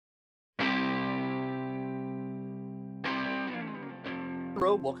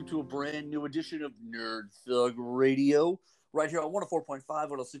bro? Welcome to a brand new edition of Nerd Thug Radio, right here on 104.5,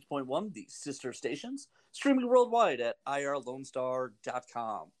 106.1, the sister stations, streaming worldwide at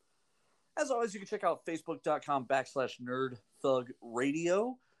irlonestar.com. As always, you can check out facebook.com/Nerd Thug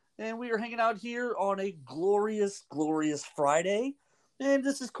Radio, and we are hanging out here on a glorious, glorious Friday. And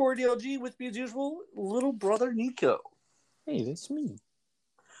this is Corey DLG with me as usual, little brother Nico. Hey, that's me.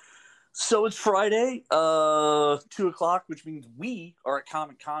 So it's Friday, 2:00, which means we are at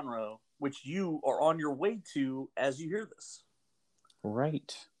Comic Conroe, which you are on your way to as you hear this.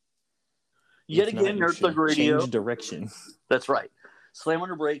 Right. Yet again, Nerd Thug Radio. Change direction. That's right. Slam on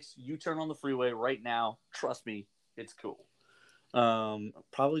your brakes. You turn on the freeway right now. Trust me, it's cool.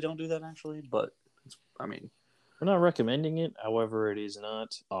 Probably don't do that actually, but we're not recommending it. However, it is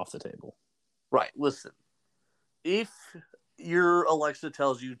not off the table. Right. Listen, if your Alexa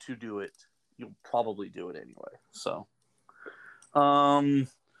tells you to do it, you'll probably do it anyway. So, once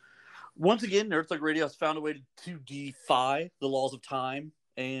again, Nerd Thug Radio has found a way to defy the laws of time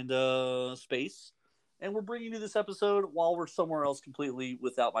and space, and we're bringing you this episode while we're somewhere else completely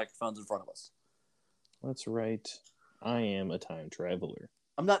without microphones in front of us. That's right. I am a time traveler.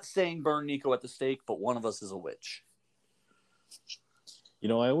 I'm not saying burn Nico at the stake, but one of us is a witch. You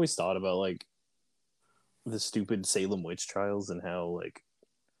know, I always thought about, the stupid Salem witch trials and how,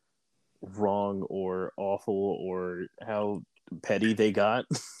 wrong or awful or how petty they got.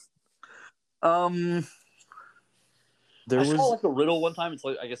 I saw a riddle one time. It's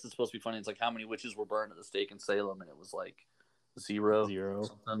I guess it's supposed to be funny. It's how many witches were burned at the stake in Salem, and it was zero. Zero.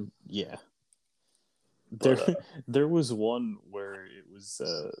 Something. Yeah. There was one where it was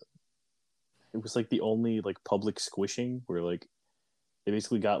the only public squishing where they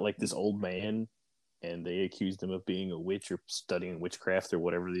basically got this old man and they accused him of being a witch or studying witchcraft or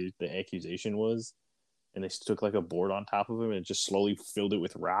whatever the accusation was, and they took a board on top of him and just slowly filled it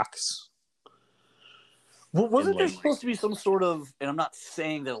with rocks. Well, wasn't there supposed to be some sort of, and I'm not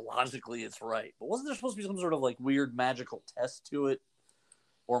saying that logically it's right, but wasn't there supposed to be some sort of weird magical test to it?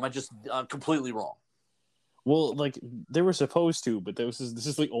 Or am I just completely wrong? Well, they were supposed to, but this is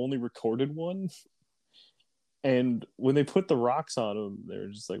the only recorded one. And when they put the rocks on him, they were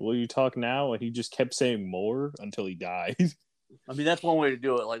just will you talk now? And he just kept saying more until he died. That's one way to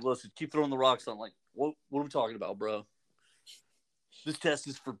do it. Listen, keep throwing the rocks on. What are we talking about, bro? This test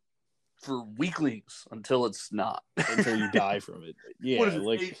is for weaklings until it's not. Until you die from it. Yeah. What is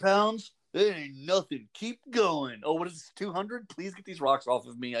it, 8 pounds? It ain't nothing. Keep going. Oh, what is this, 200? Please get these rocks off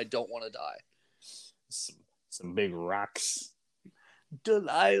of me. I don't want to die. Some big rocks.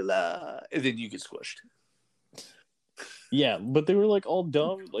 Delilah. And then you get squished. Yeah, but they were all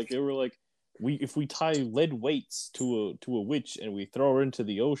dumb. They were if we tie lead weights to a witch and we throw her into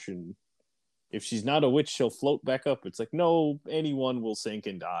the ocean, if she's not a witch, she'll float back up. It's no, anyone will sink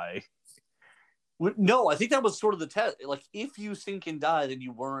and die. No, I think that was sort of the test. If you sink and die, then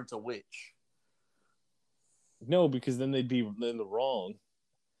you weren't a witch. No, because then they'd be in the wrong.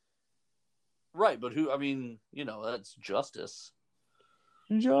 Right, but who? That's justice.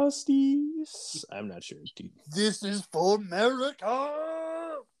 Justice. I'm not sure, dude. This is for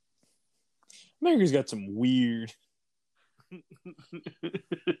America. America's got some weird.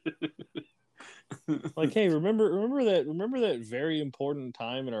 Hey, remember that very important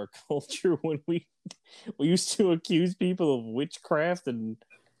time in our culture when we used to accuse people of witchcraft and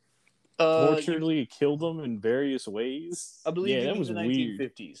torturedly kill them in various ways. I believe that was the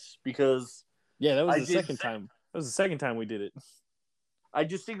 1950s because that was the second time. That was the second time we did it. I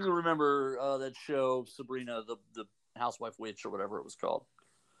distinctly remember that show, Sabrina, the Housewife Witch, or whatever it was called.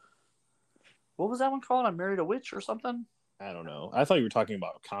 What was that one called? I Married a Witch or something? I don't know. I thought you were talking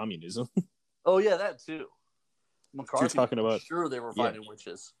about communism. Oh, yeah, that too. McCarthy, you're talking about, sure they were finding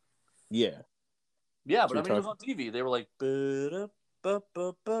witches. Yeah. Yeah, but it was on TV. They were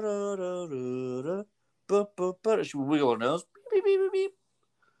she would wiggle her nose. Beep, beep, beep, beep.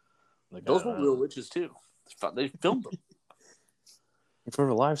 Those were real witches too. They filmed them. For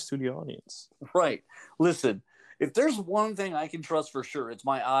a live studio audience. Right. Listen, if there's one thing I can trust for sure, it's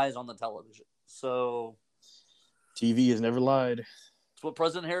my eyes on the television. So TV has never lied. It's what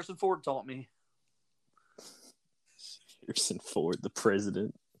President Harrison Ford taught me. Harrison Ford, the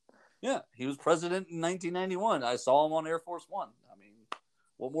president. Yeah, he was president in 1991. I saw him on Air Force One.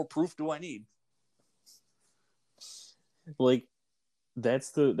 What more proof do I need? That's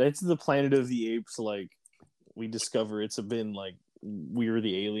the Planet of the Apes. We discover it's been we were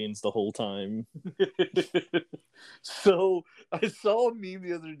the aliens the whole time. So I saw a meme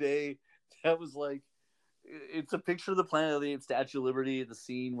the other day that was it's a picture of the Planet of the Apes Statue of Liberty, the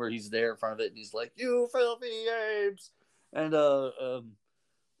scene where he's there in front of it and he's "You filthy apes," and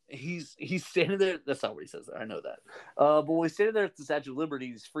he's standing there. That's not what he says there. I know that. But when he's standing there at the Statue of Liberty,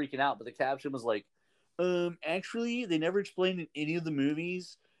 he's freaking out. But the caption was like, actually, they never explained in any of the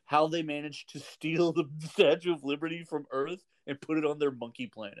movies how they managed to steal the Statue of Liberty from Earth and put it on their monkey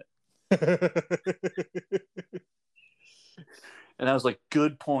planet. And I was like,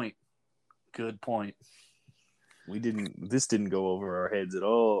 good point. Good point. This didn't go over our heads at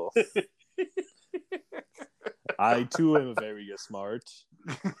all. I too am very smart.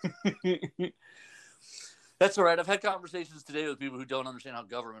 That's all right. I've had conversations today with people who don't understand how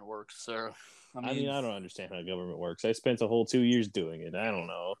government works. So I mean, I don't understand how government works. I spent a whole 2 years doing it. I don't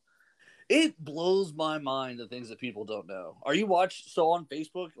know. It blows my mind the things that people don't know. Are you on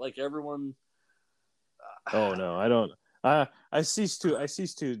Facebook? Like everyone. Oh no, I don't. I cease to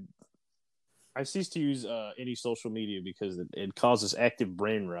use any social media because it causes active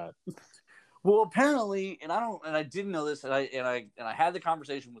brain rot. Well, apparently, and I didn't know this, and I had the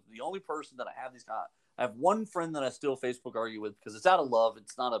conversation with the only person that I have these. I have one friend that I still Facebook argue with because it's out of love.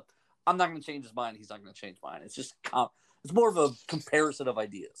 It's not a. I'm not going to change his mind. He's not going to change mine. It's just it's more of a comparison of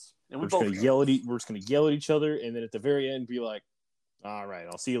ideas. And we're just going to yell at each other, and then at the very end, be like, "All right,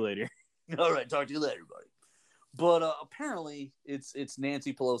 I'll see you later." All right, talk to you later, buddy. But apparently, it's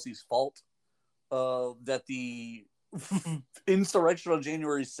Nancy Pelosi's fault that the insurrection on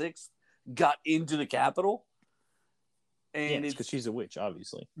January 6th got into the Capitol. And it's because she's a witch,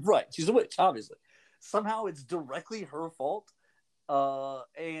 obviously. Right, she's a witch, obviously. Somehow it's directly her fault.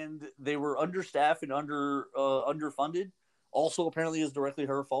 And they were understaffed and underfunded. Also, apparently, is directly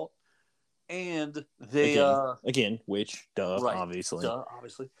her fault. And they again, witch, right,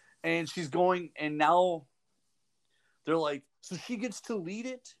 obviously. And she's going, and now they're like, so she gets to lead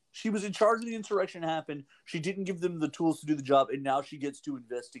it. She was in charge of the insurrection happened. She didn't give them the tools to do the job, and now she gets to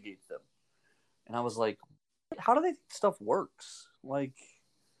investigate them. And I was like, how do they think stuff works? Like,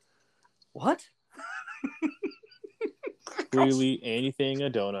 what? Clearly, anything I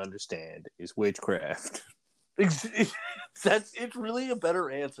don't understand is witchcraft. It's really a better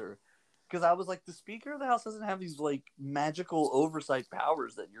answer. Because I was like, the Speaker of the House doesn't have these like magical oversight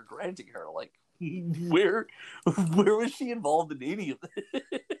powers that you're granting her. Like, where was she involved in any of this?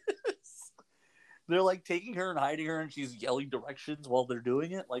 They're like taking her and hiding her, and she's yelling directions while they're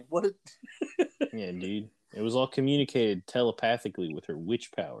doing it. Like, what? Yeah, indeed. It was all communicated telepathically with her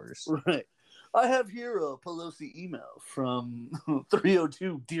witch powers. Right. I have here a Pelosi email from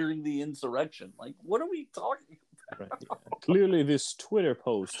 302 during the insurrection. Like, what are we talking about? Right, yeah. Clearly, this Twitter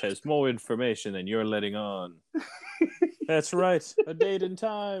post has more information than you're letting on. That's right. A date and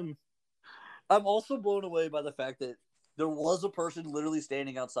time. I'm also blown away by the fact that there was a person literally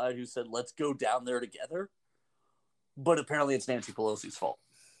standing outside who said, let's go down there together. But apparently it's Nancy Pelosi's fault.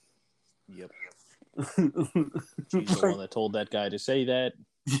 Yep. She's the one that told that guy to say that.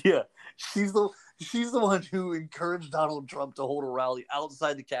 Yeah. She's the one who encouraged Donald Trump to hold a rally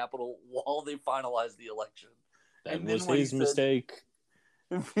outside the Capitol while they finalized the election. That was his mistake.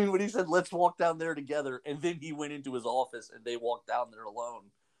 And when he said, let's walk down there together, and then he went into his office and they walked down there alone,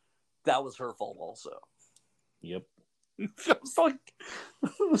 that was her fault also. Yep. I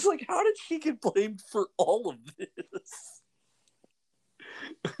was like, how did she get blamed for all of this?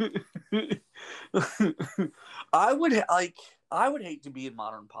 I would hate to be in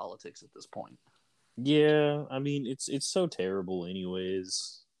modern politics at this point. Yeah, I mean it's so terrible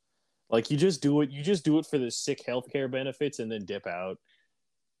anyways. Like you just do it for the sick healthcare benefits and then dip out.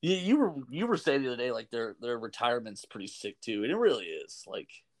 Yeah, you were saying the other day like their retirement's pretty sick too, and it really is. Like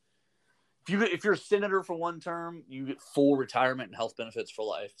if you're a senator for one term, you get full retirement and health benefits for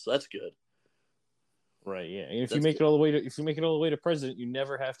life, so that's good. Right, yeah. And if you make it all the way to president, you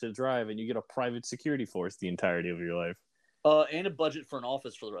never have to drive, and you get a private security force the entirety of your life. And a budget for an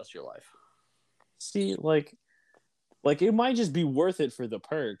office for the rest of your life. See, like it might just be worth it for the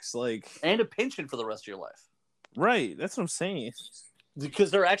perks, and a pension for the rest of your life. Right, that's what I'm saying.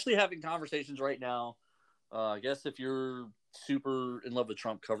 Because they're actually having conversations right now. I guess if you're super in love with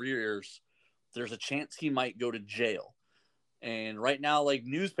Trump, cover your ears. There's a chance he might go to jail. And right now, like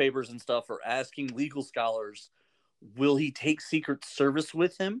newspapers and stuff are asking legal scholars, will he take Secret Service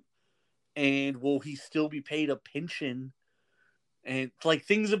with him? And will he still be paid a pension? And like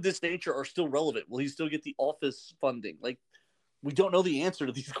things of this nature are still relevant. Will he still get the office funding? Like we don't know the answer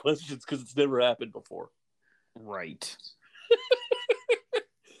to these questions because it's never happened before. Right.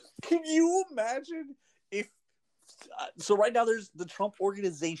 Can you imagine if so right now there's the Trump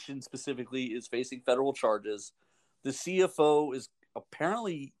organization specifically is facing federal charges. The CFO is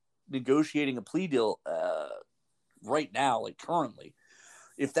apparently negotiating a plea deal right now, like currently.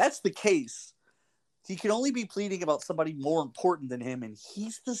 If that's the case, he can only be pleading about somebody more important than him, and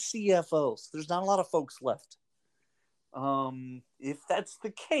he's the CFO. So there's not a lot of folks left. If that's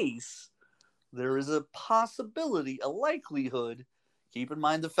the case, there is a possibility, a likelihood. Keep in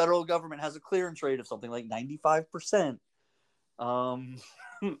mind the federal government has a clearance rate of something like 95%.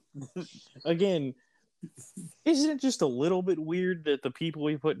 Again, isn't it just a little bit weird that the people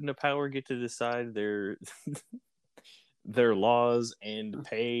we put into power get to decide their laws and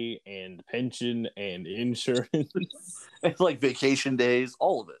pay and pension and insurance? It's like vacation days,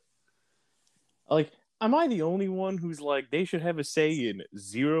 all of it. Like, am I the only one who's like, they should have a say in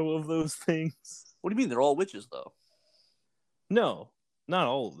 0 of those things? What do you mean? They're all witches, though. No, not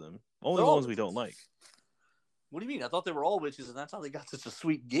all of them. Only the ones we don't like. What do you mean? I thought they were all witches, and that's how they got such a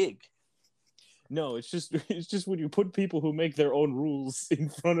sweet gig. No, it's just when you put people who make their own rules in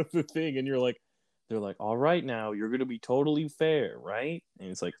front of the thing, and they're like, all right, now you're going to be totally fair, right? And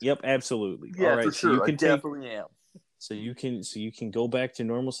it's like, yep, absolutely. Yeah, all right, for sure. So you can definitely am. So you can go back to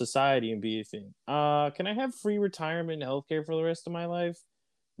normal society and be a thing. Can I have free retirement and healthcare for the rest of my life?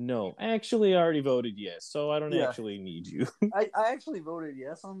 No, actually, I already voted yes, so I don't actually need you. I actually voted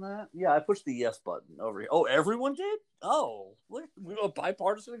yes on that. Yeah, I pushed the yes button over here. Oh, everyone did? Oh, look, we have a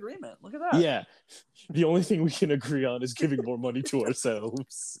bipartisan agreement. Look at that. Yeah, the only thing we can agree on is giving more money to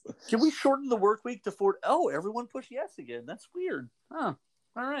ourselves. Can we shorten the work week to 4? Oh, everyone pushed yes again. That's weird. Huh.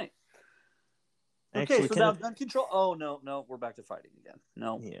 All right. Okay, actually, so now gun control. Oh, no, we're back to fighting again.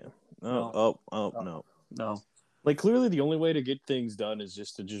 No. Yeah. No. Like, clearly the only way to get things done is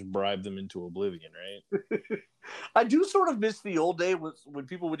just to bribe them into oblivion, right? I do sort of miss the old day when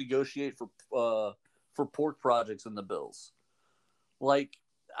people would negotiate for pork projects in the bills. Like,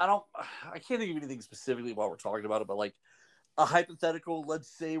 I can't think of anything specifically while we're talking about it, but like a hypothetical, let's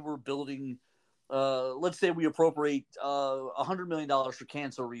say we're building, let's say we appropriate $100 million for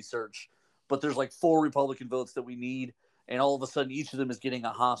cancer research, but there's like 4 Republican votes that we need. And all of a sudden, each of them is getting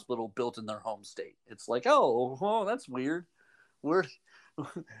a hospital built in their home state. It's like, oh, that's weird. Where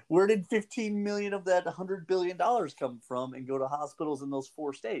did 15 million of that $100 billion come from and go to hospitals in those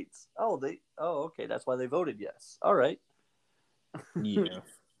 4 states? Okay, that's why they voted yes. All right. Yeah.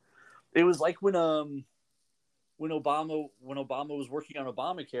 It was like when Obama was working on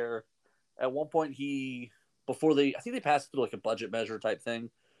Obamacare. At one point, I think they passed through like a budget measure type thing,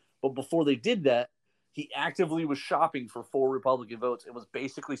 but before they did that, he actively was shopping for 4 Republican votes and was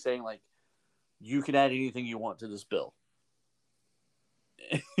basically saying, like, you can add anything you want to this bill.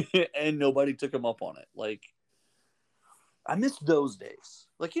 And nobody took him up on it. Like, I miss those days.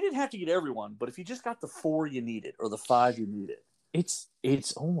 Like, you didn't have to get everyone, but if you just got the 4 you needed or the 5 you needed. It's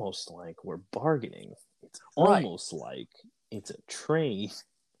almost like we're bargaining. It's almost like it's a trade.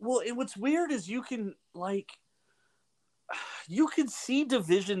 Well, and what's weird is you can see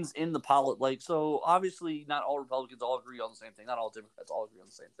divisions in the like, so obviously not all Republicans all agree on the same thing. Not all Democrats all agree on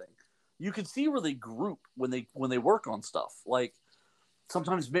the same thing. You can see where they group when they work on stuff. Like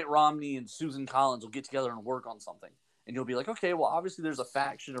sometimes Mitt Romney and Susan Collins will get together and work on something. And you'll be like, okay, well, obviously there's a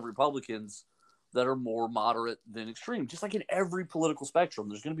faction of Republicans that are more moderate than extreme. Just like in every political spectrum,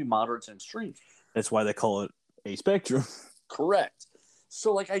 there's going to be moderates and extremes. That's why they call it a spectrum. Correct.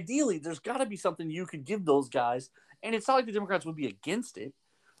 So, like, ideally, there's got to be something you could give those guys. And it's not like the Democrats would be against it,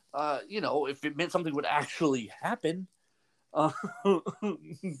 if it meant something would actually happen. But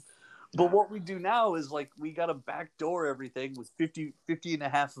what we do now is, like, we got to backdoor everything with 50 and a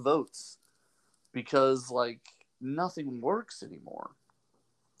half votes because, like, nothing works anymore.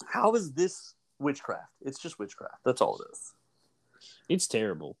 How is this witchcraft? It's just witchcraft. That's all it is. It's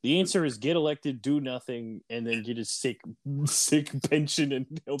terrible. The answer is get elected, do nothing, and then get a sick pension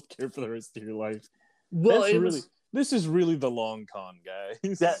and health care for the rest of your life. Well, this is really the long con,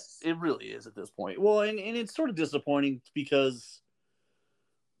 guys. That it really is at this point. Well, and it's sort of disappointing because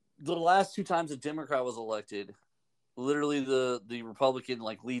the last 2 times a Democrat was elected, literally the Republican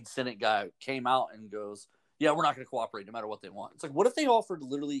like lead Senate guy came out and goes, "Yeah, we're not going to cooperate no matter what they want." It's like, what if they offered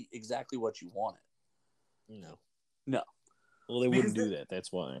literally exactly what you wanted? No. Well, they wouldn't do that.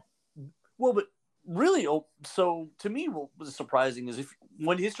 That's why. Well, but really, so to me, what was surprising is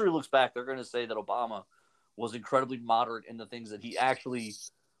when history looks back, they're going to say that Obama was incredibly moderate in the things that he actually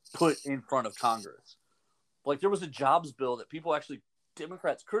put in front of Congress. Like there was a jobs bill that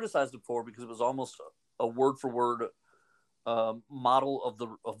Democrats criticized him for because it was almost a word for word model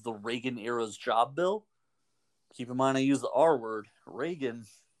of the Reagan era's job bill. Keep in mind, I use the R word, Reagan,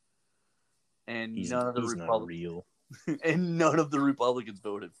 and none of the Republicans. And none of the Republicans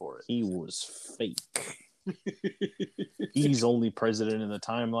voted for it. He was fake. He's only president in the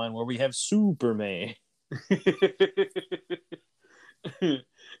timeline where we have Superman.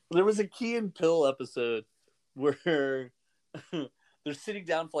 There was a Key and Pill episode where they're sitting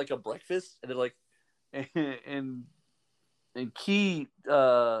down for like a breakfast, and they're like, and Key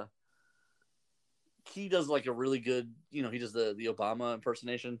Key does like a really good, he does the Obama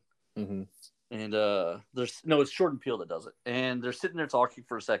impersonation, Mm-hmm. and it's Jordan Peele that does it, and they're sitting there talking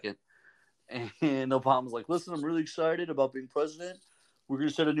for a second, and Obama's like, "Listen, I'm really excited about being president. We're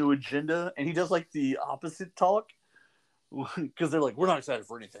gonna set a new agenda," and he does like the opposite talk because they're like, "We're not excited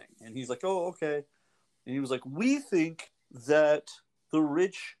for anything," and he's like, "Oh, okay," and he was like, "We think that the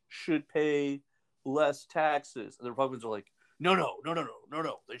rich should pay less taxes," and the Republicans are like, "No, no, no, no, no, no,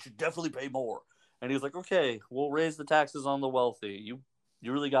 no. They should definitely pay more." And he was like, "Okay, we'll raise the taxes on the wealthy. You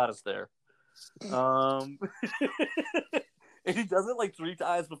really got us there." And he does it like 3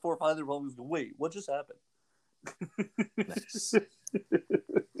 times before finally the Republicans go, "Wait, what just happened?" Nice.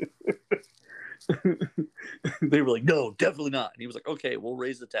 They were like, "No, definitely not." And he was like, "Okay, we'll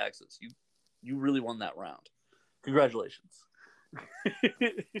raise the taxes. You really won that round. Congratulations."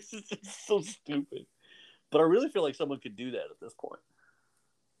 It's just so stupid. But I really feel like someone could do that at this point.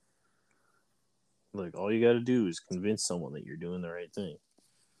 Look, all you got to do is convince someone that you're doing the right thing.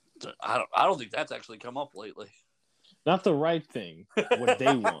 I don't think that's actually come up lately. Not the right thing, what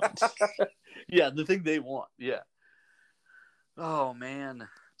they want. Yeah, the thing they want. Yeah. Oh man,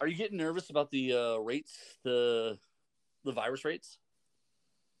 are you getting nervous about the rates, the virus rates?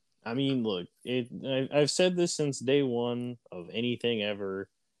 I mean, look, I've said this since day one of anything ever.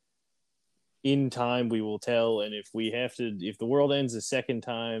 In time, we will tell, and if the world ends a second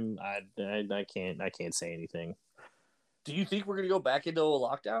time, I can't say anything. Do you think we're gonna go back into a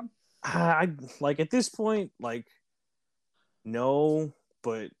lockdown? I like at this point, like, no,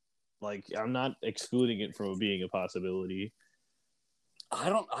 but like I'm not excluding it from being a possibility.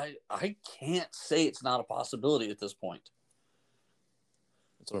 I can't say it's not a possibility at this point.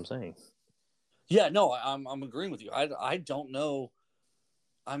 That's what I'm saying. Yeah, no, I'm agreeing with you. I don't know.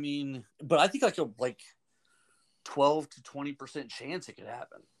 I mean, but I think like a 12 to 20% chance it could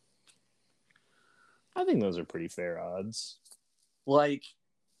happen. I think those are pretty fair odds. Like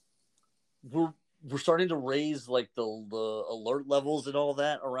we're starting to raise like the alert levels and all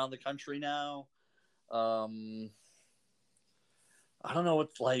that around the country now. I don't know.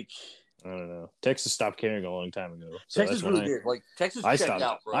 It's like I don't know. Texas stopped caring a long time ago. So Texas really did. Like Texas checked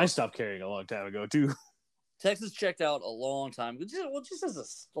out, bro. I stopped caring a long time ago too. Texas checked out a long time. Just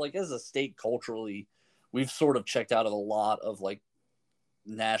as a state culturally, we've sort of checked out of a lot of like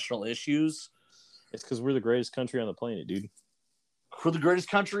national issues. It's because we're the greatest country on the planet, dude. We're the greatest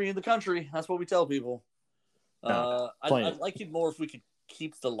country in the country. That's what we tell people. I'd like it more if we could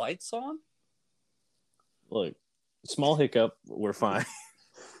keep the lights on. Look, small hiccup, we're fine.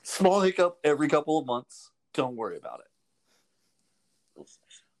 Small hiccup every couple of months. Don't worry about it.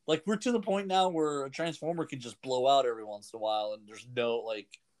 Like, we're to the point now where a transformer can just blow out every once in a while, and there's no, like,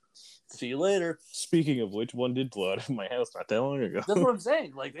 see you later. Speaking of which, one did blow out of my house not that long ago. That's what I'm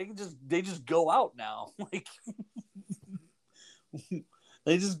saying. Like, they just go out now. Like,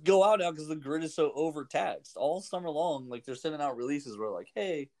 they just go out now because the grid is so overtaxed. All summer long, like, they're sending out releases where, like,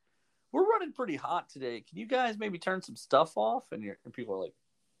 hey, we're running pretty hot today. Can you guys maybe turn some stuff off? And people are like,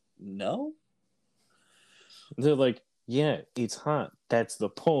 no. They're like, yeah, it's hot. That's the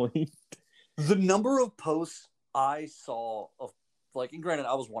point. The number of posts I saw of, like, and granted,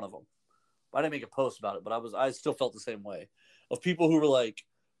 I was one of them. I didn't make a post about it, but I still felt the same way. Of people who were like,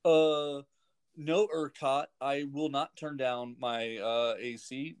 no, ERCOT, I will not turn down my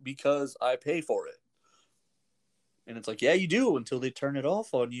AC because I pay for it. And it's like, yeah, you do until they turn it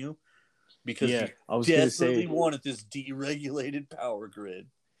off on you because you desperately wanted this deregulated power grid.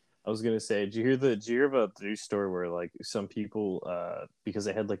 I was gonna say, did you hear about the news story where like some people, because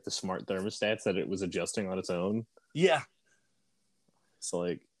they had like the smart thermostats that it was adjusting on its own? Yeah. It's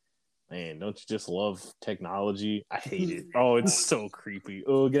like, man, don't you just love technology? I hate it. Oh, it's so creepy.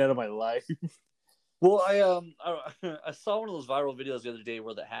 Oh, get out of my life. Well, I saw one of those viral videos the other day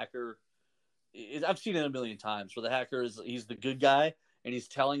where the hacker, I've seen it a million times, where the hacker he's the good guy and he's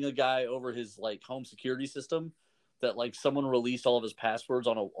telling a guy over his like home security system that like someone released all of his passwords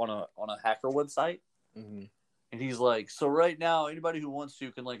on a hacker website. Mm-hmm. And he's like, so right now, anybody who wants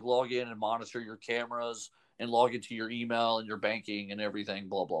to can like log in and monitor your cameras and log into your email and your banking and everything,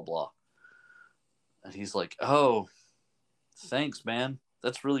 blah, blah, blah. And he's like, oh, thanks, man.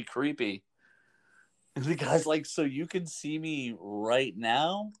 That's really creepy. And the guy's like, so you can see me right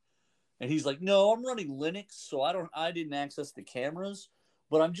now? And he's like, no, I'm running Linux, so I didn't access the cameras,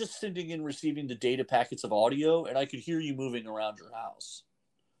 but I'm just sending and receiving the data packets of audio, and I could hear you moving around your house.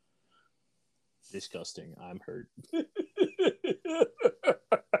 Disgusting. I'm hurt.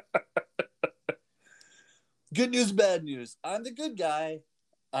 Good news, bad news. I'm the good guy.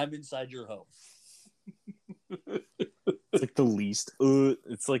 I'm inside your home. It's like the least.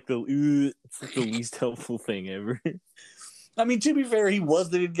 It's like the least helpful thing ever. I mean, to be fair, he was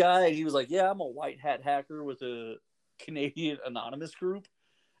the good guy. He was like, "Yeah, I'm a white hat hacker with a Canadian anonymous group,"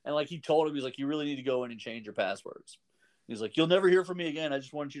 and like he told him, he's like, "You really need to go in and change your passwords." He's like, "You'll never hear from me again. I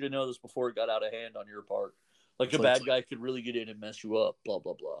just wanted you to know this before it got out of hand on your part. Like It's a like- bad guy could really get in and mess you up. Blah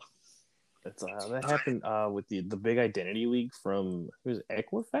blah blah." That's that happened with the big identity leak from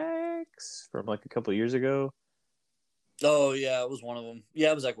Equifax from like a couple of years ago. Oh yeah, it was one of them.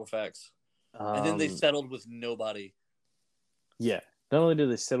 Yeah, it was Equifax, and then they Um, settled with nobody. yeah. Not only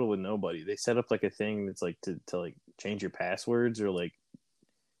did they settle with nobody, they set up like a thing that's like to like change your passwords or like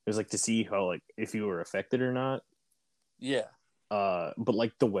it was like to see how like if you were affected or not. Yeah. But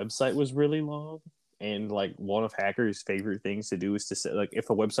like the website was really long, and like one of hackers' favorite things to do is to say like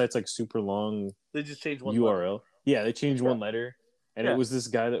if a website's like super long They just changed one URL, letter. yeah, they changed one letter, and Yeah. it was this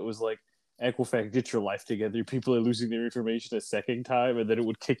guy that was like, "Equifax, get your life together. People are losing their information a second time," and then it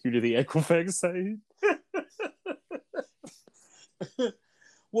would kick you to the Equifax site.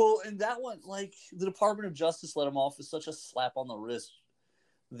 Well, and that one, like the Department of Justice let him off as such a slap on the wrist.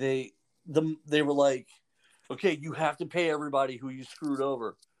 They were like, "Okay, you have to pay everybody who you screwed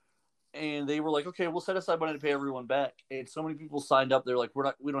over," and they were like, "Okay, we'll set aside money to pay everyone back." And so many people signed up. They're like,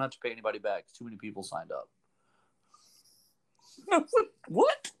 we don't have to pay anybody back. Too many people signed up.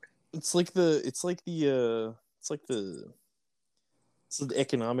 What? It's the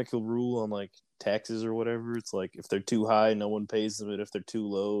economical rule on like taxes or whatever. It's like if they're too high, no one pays them, and if they're too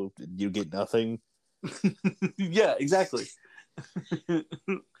low, you get nothing. Yeah, exactly.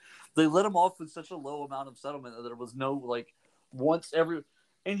 They let him off with such a low amount of settlement that there was no like once every.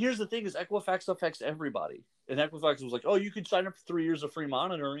 And here's the thing: is Equifax affects everybody, and Equifax was like, "Oh, you could sign up for 3 years of free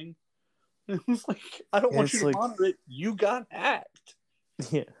monitoring." It was like, I don't want you to monitor it. You got hacked.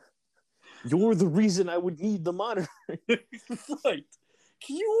 Yeah, you're the reason I would need the monitor. Right?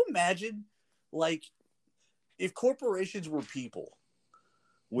 Can you imagine, like, if corporations were people,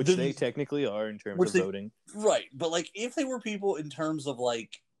 which they technically are in terms of voting, right? But like, if they were people in terms of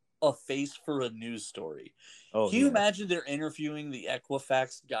like a face for a news story, can you imagine they're interviewing the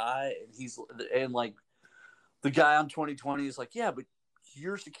Equifax guy and like the guy on 2020 is like, yeah, but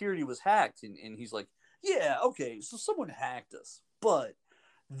your security was hacked, and he's like, yeah, okay, so someone hacked us, but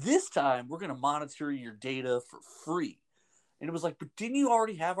this time we're going to monitor your data for free. And it was like, but didn't you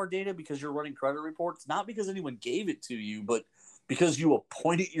already have our data because you're running credit reports? Not because anyone gave it to you, but because you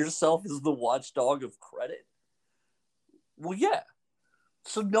appointed yourself as the watchdog of credit? Well, yeah.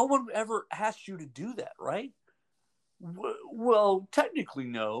 So no one ever asked you to do that, right? Well, technically,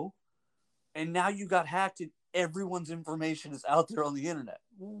 no. And now you got hacked and everyone's information is out there on the internet.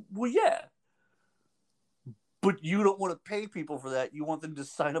 Well, yeah. But you don't want to pay people for that. You want them to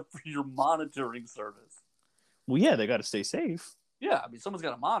sign up for your monitoring service. Well, yeah, they got to stay safe. Yeah, I mean, someone's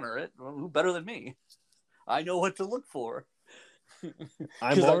got to monitor it. Well, who better than me? I know what to look for.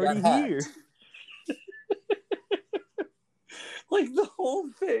 I'm already here. Like, the whole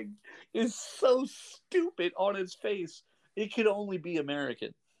thing is so stupid on its face. It could only be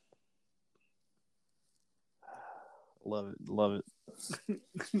American. Love it. Love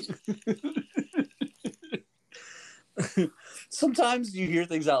it. Sometimes you hear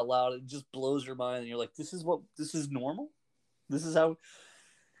things out loud, it just blows your mind, and you're like, this is normal? This is how...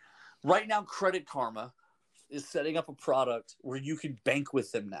 Right now, Credit Karma is setting up a product where you can bank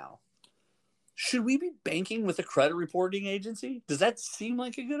with them now. Should we be banking with a credit reporting agency? Does that seem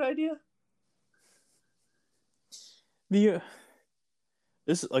like a good idea?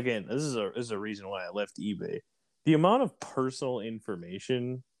 This is a reason why I left eBay. The amount of personal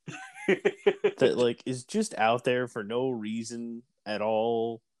information that like is just out there for no reason at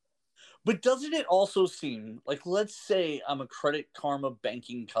all. But doesn't it also seem like, let's say I'm a Credit Karma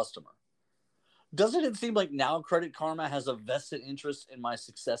banking customer. Doesn't it seem like now Credit Karma has a vested interest in my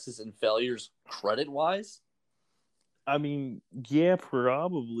successes and failures credit-wise? I mean, yeah,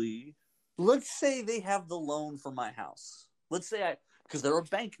 probably. Let's say they have the loan for my house. Let's say because they're a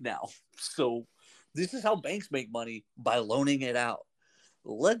bank now. So this is how banks make money, by loaning it out.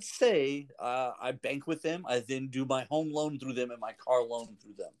 Let's say I bank with them. I then do my home loan through them and my car loan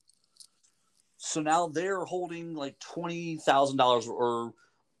through them. So now they're holding like $20,000 or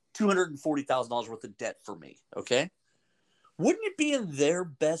 $240,000 worth of debt for me, okay? Wouldn't it be in their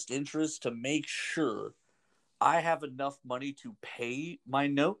best interest to make sure I have enough money to pay my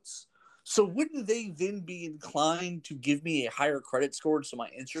notes? So wouldn't they then be inclined to give me a higher credit score so my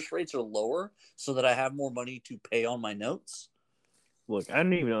interest rates are lower so that I have more money to pay on my notes? look, I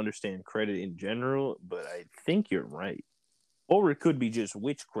don't even understand credit in general, but I think you're right. Or it could be just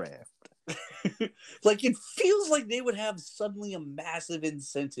witchcraft. Like, it feels like they would have suddenly a massive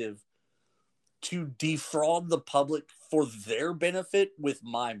incentive to defraud the public for their benefit with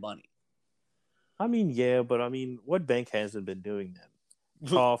my money. I mean, yeah, but I mean, what bank hasn't been doing that?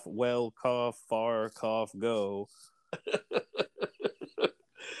 Cough, well, cough, far, cough, go.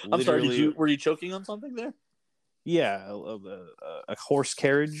 I'm sorry, Literally, were you choking on something there? yeah, a horse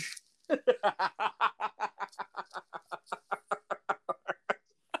carriage.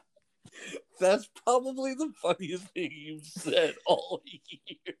 That's probably the funniest thing you've said all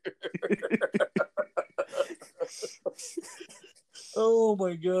year. Oh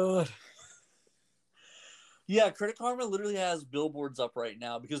my god. Yeah, Credit Karma literally has billboards up right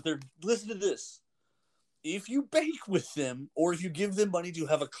now because they're, listen to this. If you bank with them, or if you give them money to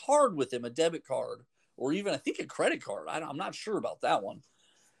have a card with them, a debit card, or even I think a credit card, I'm not sure about that one.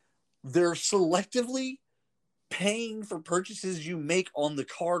 They're selectively paying for purchases you make on the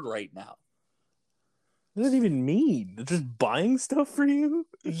card right now. What does that even mean? They're just buying stuff for you?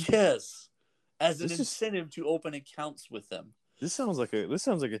 Yes, as an This is incentive to open accounts with them. this sounds like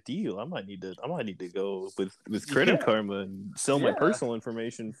a deal. I might need to go with Credit Karma and sell my personal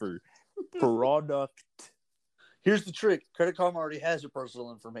information for product. Here's the trick: Credit Karma already has your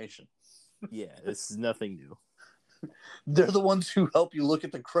personal information. Yeah, this is nothing new. They're the ones who help you look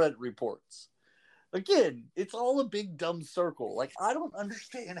at the credit reports. Again, it's all a big dumb circle. Like, I don't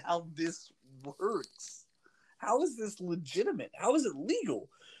understand how this works. How is this legitimate? How is it legal?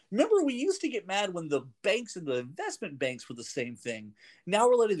 Remember, we used to get mad when the banks and the investment banks were the same thing. Now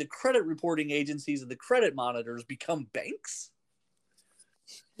we're letting the credit reporting agencies and the credit monitors become banks?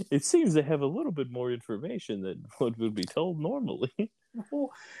 It seems they have a little bit more information than what would be told normally.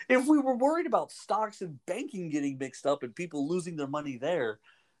 Well, if we were worried about stocks and banking getting mixed up and people losing their money there,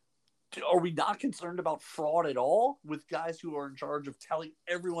 are we not concerned about fraud at all with guys who are in charge of telling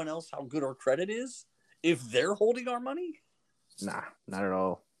everyone else how good our credit is if they're holding our money? Nah, not at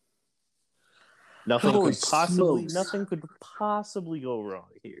all. Nothing could possibly go wrong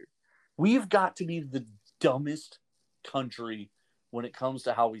here. We've got to be the dumbest country when it comes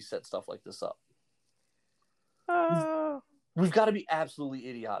to how we set stuff like this up. We've got to be absolutely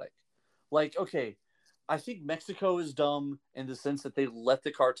idiotic. Like, okay, I think Mexico is dumb in the sense that they let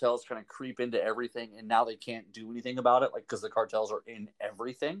the cartels kind of creep into everything, and now they can't do anything about it, like, because the cartels are in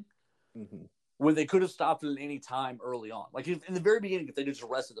everything. Mm-hmm. When they could have stopped it at any time early on. Like, in the very beginning, if they just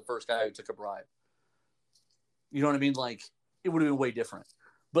arrested the first guy who took a bribe. You know what I mean? Like, it would have been way different.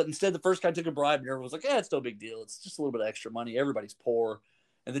 But instead, the first guy took a bribe, and everyone was like, yeah, it's no big deal. It's just a little bit of extra money. Everybody's poor.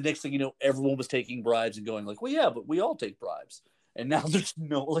 And the next thing you know, everyone was taking bribes and going like, well, yeah, but we all take bribes. And now there's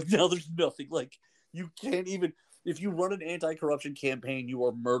nothing. Like, you can't even, if you run an anti-corruption campaign, you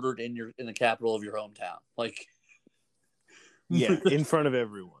are murdered in the capital of your hometown. Like, yeah, in front of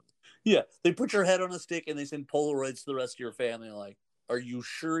everyone. Yeah, they put your head on a stick and they send Polaroids to the rest of your family. Like, are you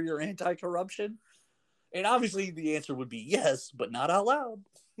sure you're anti-corruption? And obviously the answer would be yes, but not out loud.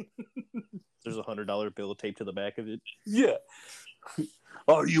 There's a $100 bill taped to the back of it. Yeah.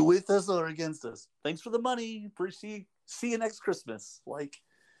 Are you with us or against us? Thanks for the money. See you next Christmas. Like,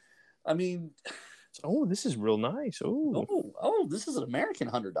 I mean, oh, this is real nice. Oh, this is an American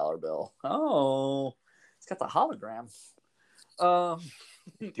 $100 bill. Oh, it's got the hologram.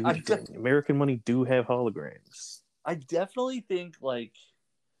 Dude, American money do have holograms. I definitely think, like,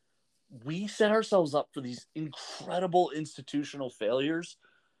 we set ourselves up for these incredible institutional failures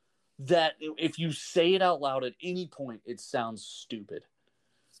that if you say it out loud at any point, it sounds stupid.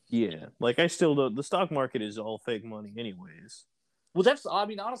 Yeah, like, I still don't. The stock market is all fake money, anyways. Well,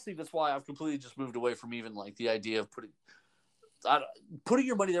 honestly, that's why I've completely just moved away from even, like, the idea of putting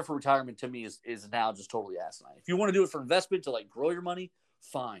your money there for retirement. To me is now just totally asinine. If you want to do it for investment to, like, grow your money,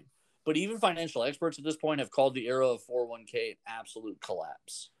 fine. But even financial experts at this point have called the era of 401k an absolute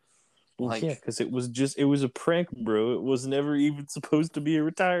collapse. Like, yeah, because it was a prank, bro. It was never even supposed to be a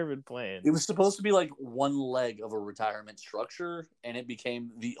retirement plan. It was supposed to be like one leg of a retirement structure, and it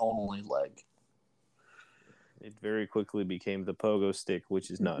became the only leg. It very quickly became the pogo stick, which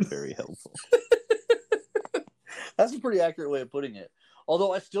is not very helpful. That's a pretty accurate way of putting it.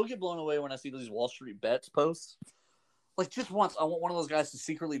 Although I still get blown away when I see these Wall Street Bets posts. Like, just once, I want one of those guys to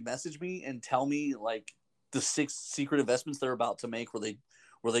secretly message me and tell me, like, the 6 secret investments they're about to make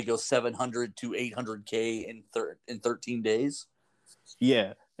where they go 700 to 800K in 13 days.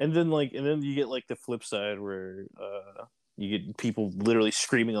 Yeah, and then you get, like, the flip side where you get people literally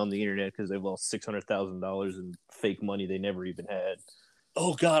screaming on the internet because they've lost $600,000 in fake money they never even had.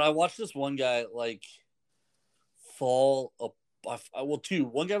 Oh God, I watched this one guy, like, fall well, two.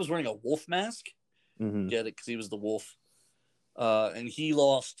 One guy was wearing a wolf mask. Mm-hmm. Get it? Because he was the wolf. And he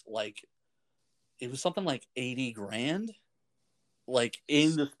lost it was something like 80 grand,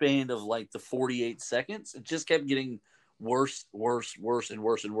 in the span of the 48 seconds. It just kept getting worse, worse, worse, and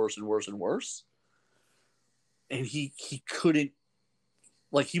worse, and worse, and worse, and worse. And he couldn't,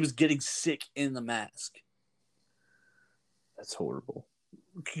 he was getting sick in the mask. That's horrible.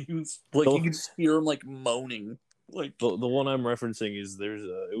 He was you could hear him moaning. The one I'm referencing is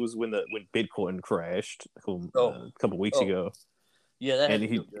it was when Bitcoin crashed a couple weeks ago. Yeah, that had to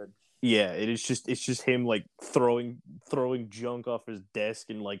feel good. Yeah, it's just him throwing junk off his desk,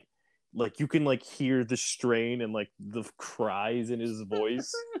 and you can hear the strain and the cries in his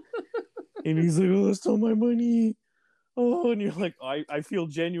voice. And he's like, "Oh, that's all my money." Oh, and you're like, I feel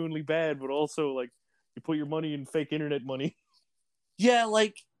genuinely bad, but also you put your money in fake internet money. Yeah,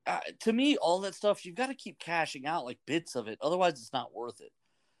 to me, all that stuff, you've got to keep cashing out bits of it, otherwise it's not worth it.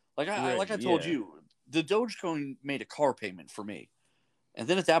 I told you, the Dogecoin made a car payment for me, and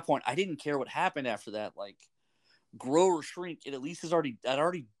then at that point, I didn't care what happened after that. Grow or shrink, it at least I'd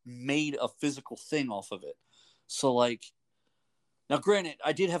already made a physical thing off of it. So now, granted,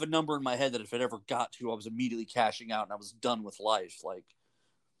 I did have a number in my head that if it ever got to, I was immediately cashing out and I was done with life.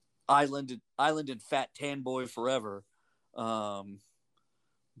 Island and Fat Tan Boy forever.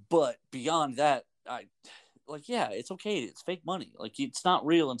 But beyond that, it's okay. It's fake money. It's not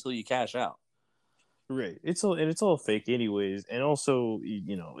real until you cash out. Right. It's all fake anyways. And also,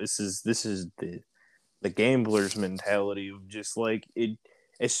 this is the gambler's mentality of just it.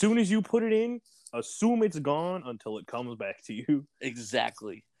 As soon as you put it in, assume it's gone until it comes back to you.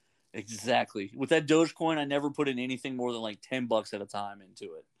 Exactly. With that Dogecoin, I never put in anything more than $10 at a time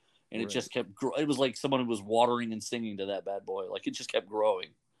into it, and it just kept. It was like someone who was watering and singing to that bad boy. It just kept growing.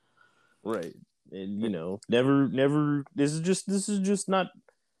 Right, and never. This is just not.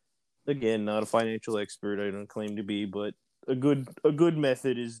 Again, not a financial expert. I don't claim to be, but a good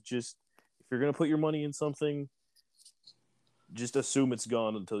method is just if you're gonna put your money in something, just assume it's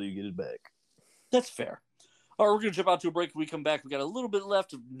gone until you get it back. That's fair. All right, we're going to jump out to a break. When we come back, we got a little bit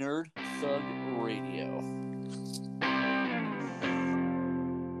left of Nerd Thug Radio.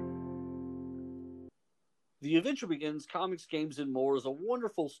 The Adventure Begins Comics, Games, and More is a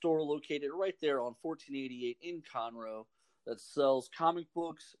wonderful store located right there on 1488 in Conroe that sells comic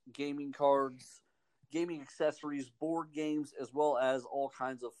books, gaming cards, gaming accessories, board games, as well as all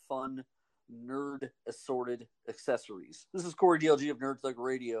kinds of fun, nerd assorted accessories. This is Corey DLG of Nerd Thug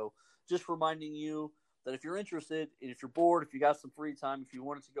Radio. Just reminding you that if you're interested, and if you're bored, if you got some free time, if you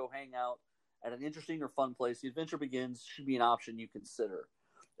wanted to go hang out at an interesting or fun place, The Adventure Begins should be an option you consider.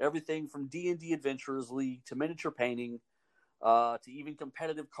 Everything from D&D Adventurers League to miniature painting, to even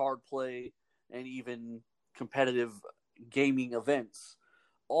competitive card play, and even competitive gaming events.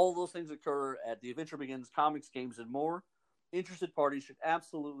 All those things occur at The Adventure Begins Comics, Games, and More. Interested parties should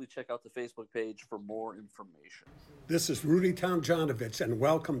absolutely check out the Facebook page for more information. This is Rudy Tomjanovich, and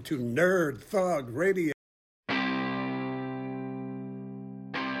welcome to Nerd Thug Radio.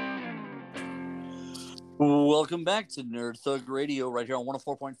 Welcome back to Nerd Thug Radio, right here on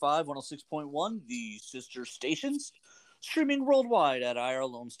 104.5, 106.1, the sister stations, streaming worldwide at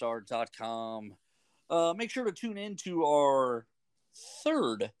irlonestar.com. Make sure to tune in to our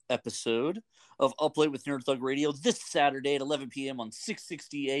third episode of Up Late with Nerd Thug Radio this Saturday at 11 p.m. on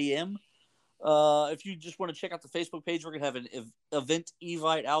 660 a.m. If you just want to check out the Facebook page, we're going to have an event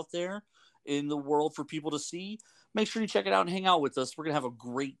evite out there in the world for people to see. Make sure you check it out and hang out with us. We're going to have a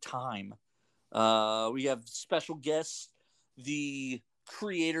great time. We have special guests, the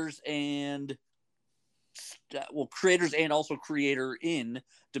creators and also creator in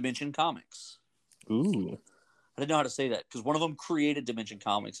Dimension Comics. Ooh. I didn't know how to say that because one of them created Dimension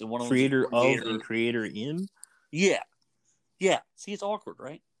Comics and one of them creator of and creator in. Yeah. See, it's awkward,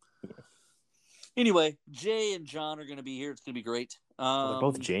 right? Yeah. Anyway, Jay and John are going to be here. It's going to be great. They're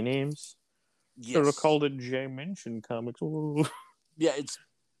both J names. Yes. They're called it J-Mention Comics. Ooh. Yeah,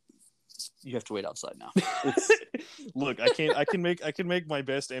 you have to wait outside now. Look, I can make my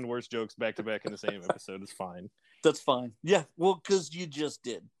best and worst jokes back to back in the same episode. It's fine. That's fine. Yeah, well, because you just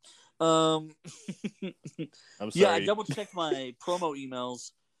did. I'm sorry. Yeah, I double checked my promo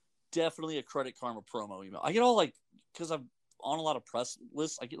emails. Definitely a Credit Karma promo email. I get all because I'm on a lot of press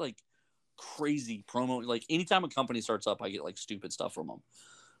lists. I get crazy promo. Anytime a company starts up, I get stupid stuff from them.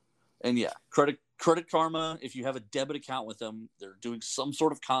 And yeah, Credit Karma. If you have a debit account with them, they're doing some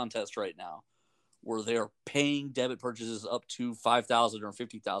sort of contest right now where they're paying debit purchases up to $5,000 or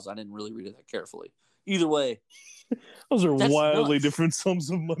 $50,000. I didn't really read it that carefully. Either way, Those are that's wildly nuts. different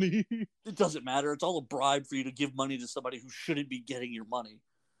sums of money. It doesn't matter. It's all a bribe for you to give money to somebody who shouldn't be getting your money.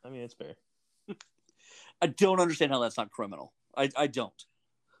 I mean, it's fair. I don't understand how that's not criminal. I don't.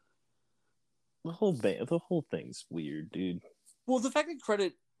 The whole thing's weird, dude. Well, the fact that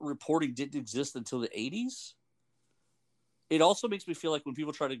credit reporting didn't exist until the 80s, it also makes me feel like when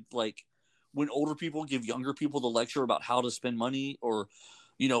people try to, like, when older people give younger people the lecture about how to spend money, or,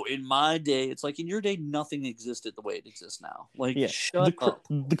 you know, in my day, it's like in your day, nothing existed the way it exists now. Like, shut up.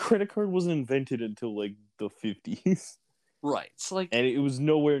 The credit card wasn't invented until, like, the 50s. Right. It's like, and it was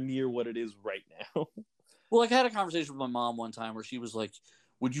nowhere near what it is right now. Well, like, I had a conversation with my mom one time where she was like,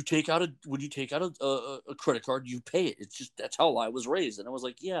 would you take out a credit card? You pay it. It's just, that's how I was raised. And I was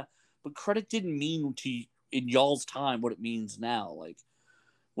like, yeah, but credit didn't mean in y'all's time what it means now. Like,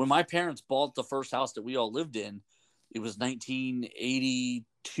 when my parents bought the first house that we all lived in, it was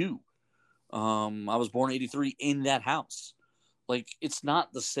 1982. I was born in 83 in that house. Like, it's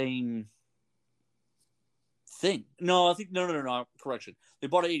not the same thing. No, I think no. Correction. They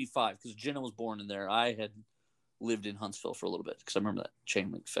bought it 85 because Jenna was born in there. I had lived in Huntsville for a little bit because I remember that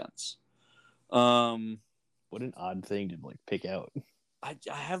chain link fence. What an odd thing to, like, pick out. I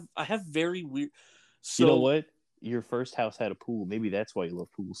have very weird. So, you know what? Your first house had a pool. Maybe that's why you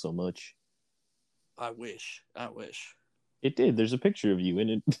love pools so much. I wish. It did. There's a picture of you in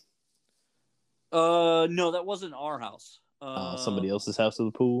it. No, that wasn't our house. Somebody else's house with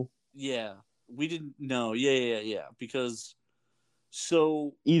a pool. Yeah, we didn't know. Yeah. Because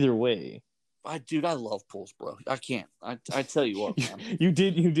so either way, I love pools, bro. I can't. I tell you what, man. You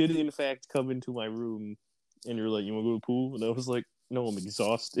did in fact come into my room, and you're like, "You want to go to the pool?" And I was like, "No, I'm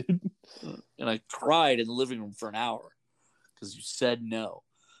exhausted." And I cried in the living room for an hour because you said no.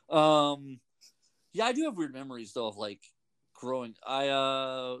 Yeah, I do have weird memories though of, like, growing.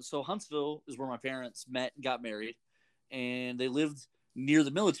 So Huntsville is where my parents met and got married, and they lived near the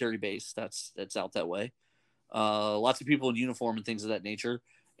military base. That's out that way. Lots of people in uniform and things of that nature.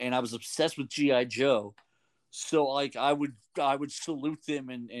 And I was obsessed with G.I. Joe. So, like, I would salute them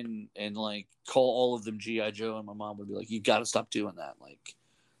and like call all of them G.I. Joe, and my mom would be like, "You got to stop doing that. Like,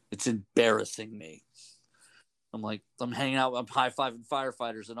 it's embarrassing me." I'm like, I'm hanging out, I'm high-fiving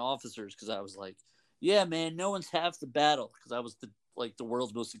firefighters and officers because I was like, yeah, man, no one's half the battle, because I was the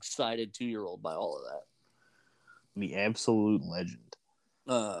world's most excited 2-year-old by all of that. The absolute legend.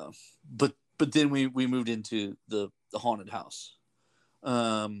 But then we moved into the haunted house.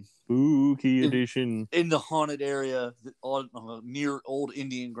 Spooky edition. In the haunted area near old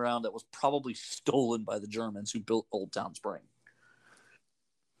Indian ground that was probably stolen by the Germans who built Old Town Spring.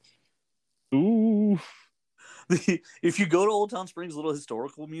 Ooh. If you go to Old Town Spring's little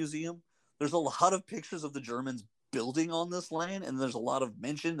historical museum, there's a lot of pictures of the Germans building on this land, and there's a lot of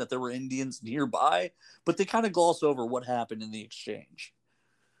mention that there were Indians nearby, but they kind of gloss over what happened in the exchange.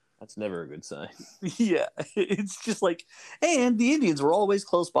 That's never a good sign. Yeah, it's just like, and the Indians were always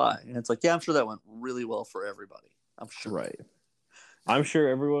close by. And it's like, yeah, I'm sure that went really well for everybody. I'm sure. Right. I'm sure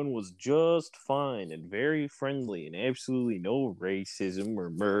everyone was just fine and very friendly, and absolutely no racism or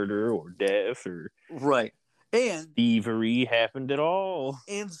murder or death or right. And thievery happened at all.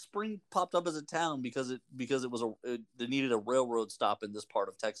 And Spring popped up as a town because it was they needed a railroad stop in this part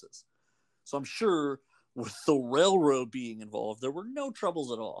of Texas. So I'm sure with the railroad being involved, there were no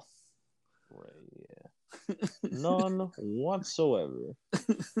troubles at all. Right, yeah. None whatsoever.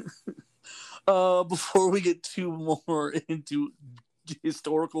 Before we get too more into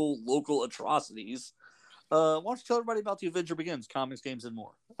historical local atrocities, why don't you tell everybody about The Adventure Begins, Comics, Games, and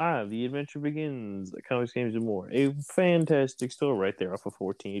More? The Adventure Begins, Comics, Games, and More. A fantastic store right there off of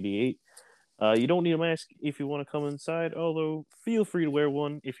 1488. You don't need a mask if you want to come inside, although feel free to wear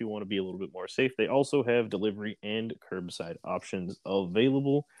one if you want to be a little bit more safe. They also have delivery and curbside options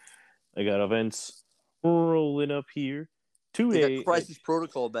available. I got events rolling up here today. They got Crisis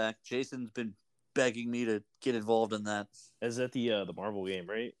Protocol back. Jason's been begging me to get involved in that. Is that the Marvel game,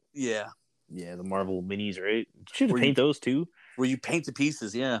 right? Yeah. Yeah, the Marvel minis, right? Should have paint those too. Where you paint the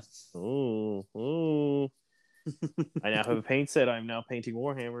pieces, yeah. Oh. I now have a paint set. I'm now painting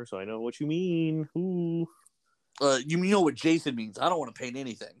Warhammer, so I know what you mean. Ooh. You know what Jason means. I don't want to paint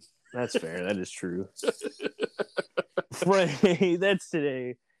anything. That's fair. That is true. Friday, that's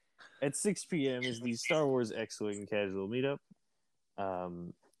today. At 6 p.m. is the Star Wars X-Wing Casual Meetup.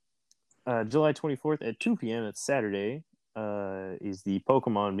 July 24th at 2 p.m. It's Saturday. Is the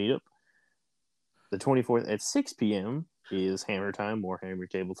Pokemon Meetup. The 24th at 6 p.m. is Hammer Time, Warhammer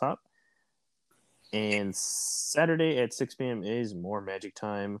Tabletop. And Saturday at 6 p.m. is more Magic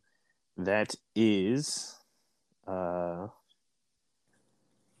Time. That is the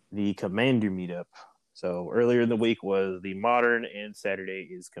Commander Meetup. So earlier in the week was the Modern, and Saturday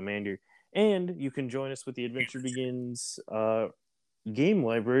is Commander. And you can join us with the Adventure Begins game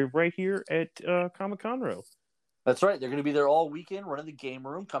library right here at Comic Conroe. That's right. They're going to be there all weekend, running the game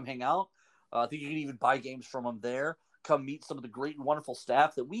room. Come hang out. I think you can even buy games from them there. Come meet some of the great and wonderful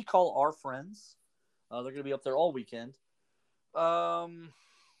staff that we call our friends. They're going to be up there all weekend.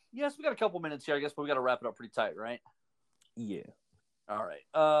 Yes, we got a couple minutes here, I guess, but we got to wrap it up pretty tight, right? Yeah. All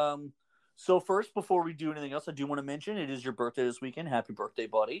right. So first, before we do anything else, I do want to mention it is your birthday this weekend. Happy birthday,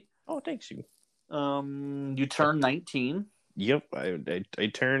 buddy. Oh, thanks you. You turned 19. Yep,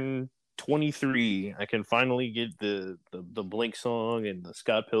 I turned 23. I can finally get the Blink song and the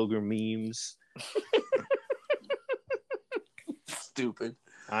Scott Pilgrim memes. Stupid.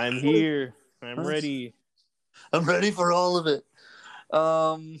 I'm here. I'm ready. I'm ready for all of it.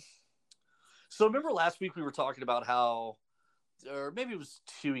 So remember last week we were talking about how, or maybe it was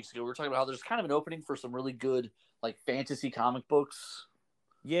 2 weeks ago, we were talking about how there's kind of an opening for some really good like fantasy comic books.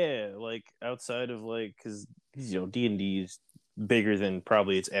 Yeah, like outside of like, because D&D is bigger than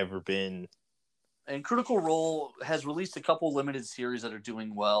probably it's ever been. And Critical Role has released a couple limited series that are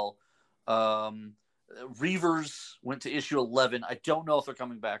doing well. Reavers went to issue 11. I don't know if they're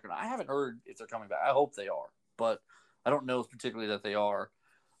coming back or not. I haven't heard if they're coming back. I hope they are, but I don't know particularly that they are.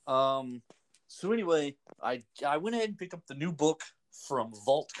 So anyway, I went ahead and picked up the new book from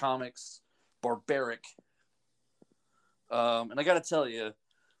Vault Comics, Barbaric. And I got to tell you,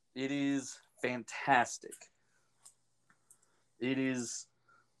 it is fantastic. It is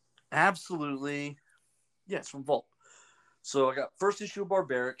absolutely, yes, from Vault. So I got first issue of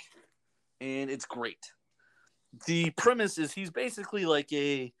Barbaric, and it's great. The premise is he's basically like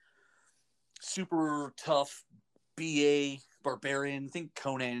a super tough BA barbarian. Think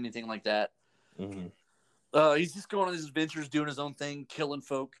Conan, anything like that. Mm-hmm. He's just going on his adventures, doing his own thing, killing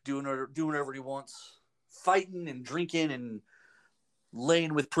folk, doing whatever he wants, fighting and drinking and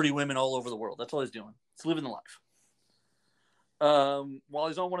laying with pretty women all over the world. That's all he's doing. He's living the life. While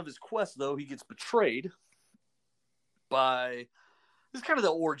he's on one of his quests, though, he gets betrayed by... This is kind of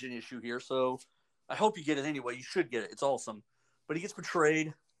the origin issue here, so I hope you get it anyway. You should get it. It's awesome. But he gets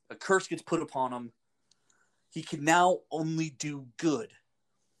betrayed. A curse gets put upon him. He can now only do good.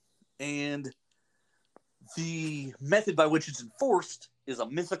 And the method by which it's enforced is a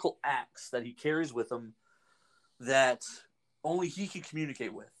mythical axe that he carries with him that only he can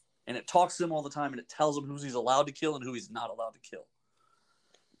communicate with. And it talks to him all the time, and it tells him who he's allowed to kill and who he's not allowed to kill.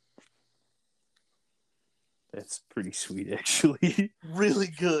 That's pretty sweet, actually. Really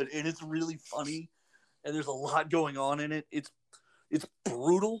good, and it's really funny, and there's a lot going on in it. It's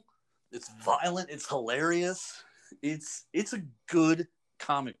brutal, it's violent, it's hilarious. It's a good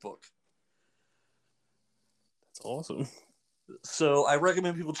comic book. That's awesome. So I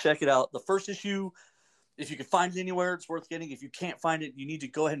recommend people check it out. The first issue, if you can find it anywhere, it's worth getting. If you can't find it, you need to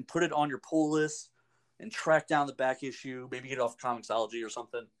go ahead and put it on your pull list and track down the back issue. Maybe get it off Comixology or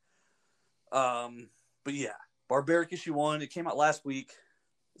something. But yeah, Barbaric issue 1. It came out last week.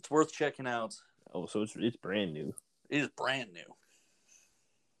 It's worth checking out. Oh, so it's brand new. It is brand new.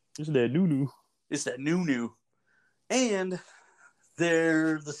 It's that new. It's that new. And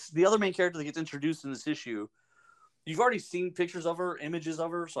the other main character that gets introduced in this issue, you've already seen pictures of her, images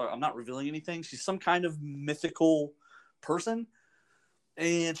of her, so I'm not revealing anything. She's some kind of mythical person,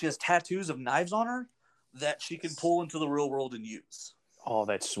 and she has tattoos of knives on her that she can pull into the real world and use. Oh,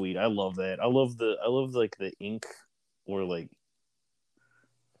 that's sweet. I love that. I love like the ink, or like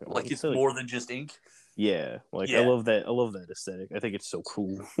it's more than just ink. Yeah, Yeah. I love that. I love that aesthetic. I think it's so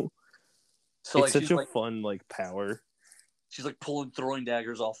cool. So it's such a fun power. She's like throwing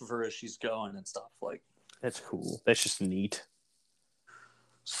daggers off of her as she's going and stuff. Like, that's cool. That's just neat.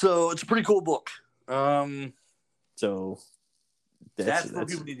 So it's a pretty cool book. So that's where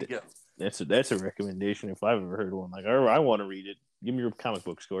people need to go. That's a recommendation if I've ever heard one. Like, I want to read it. Give me your comic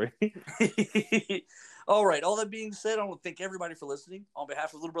book story. All right. All that being said, I want to thank everybody for listening. On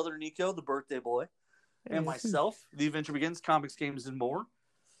behalf of little brother Nico, the birthday boy, and myself, The Adventure Begins, Comics, Games, and More.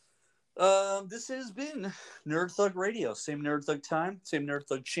 This has been Nerd Thug Radio. Same Nerd Thug time, same Nerd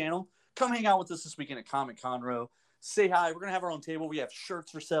Thug channel. Come hang out with us this weekend at Comic Conroe. Say hi. We're going to have our own table. We have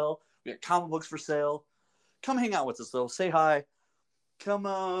shirts for sale. We got comic books for sale. Come hang out with us, though. Say hi.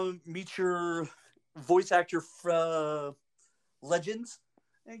 Come meet your voice actor legends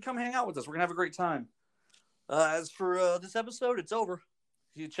and come hang out with us. We're going to have a great time. As for this episode, it's over.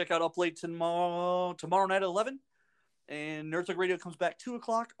 You can check out Up Late tomorrow night at 11. And Nerd Thug Radio comes back 2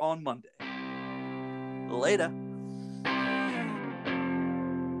 o'clock on Monday. Later.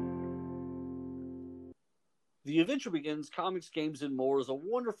 The Adventure Begins Comics, Games, and More is a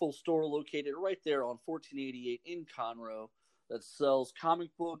wonderful store located right there on 1488 in Conroe that sells comic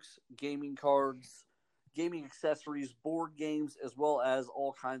books, gaming cards, gaming accessories, board games, as well as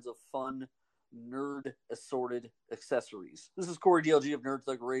all kinds of fun, nerd assorted accessories. This is Corey DLG of Nerd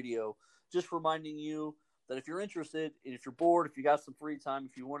Thug Radio, just reminding you that if you're interested, and if you're bored, if you got some free time,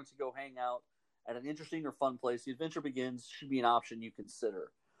 if you wanted to go hang out at an interesting or fun place, The Adventure Begins should be an option you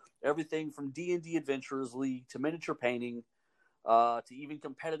consider. Everything from D&D Adventurers League to miniature painting, to even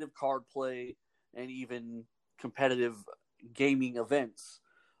competitive card play and even competitive gaming events.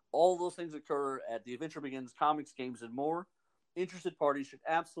 All those things occur at The Adventure Begins Comics, Games, and More. Interested parties should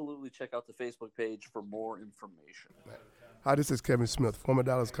absolutely check out the Facebook page for more information. Hi, this is Kevin Smith, former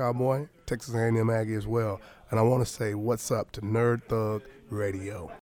Dallas Cowboy, Texas A&M Aggie as well, and I want to say what's up to Nerd Thug Radio.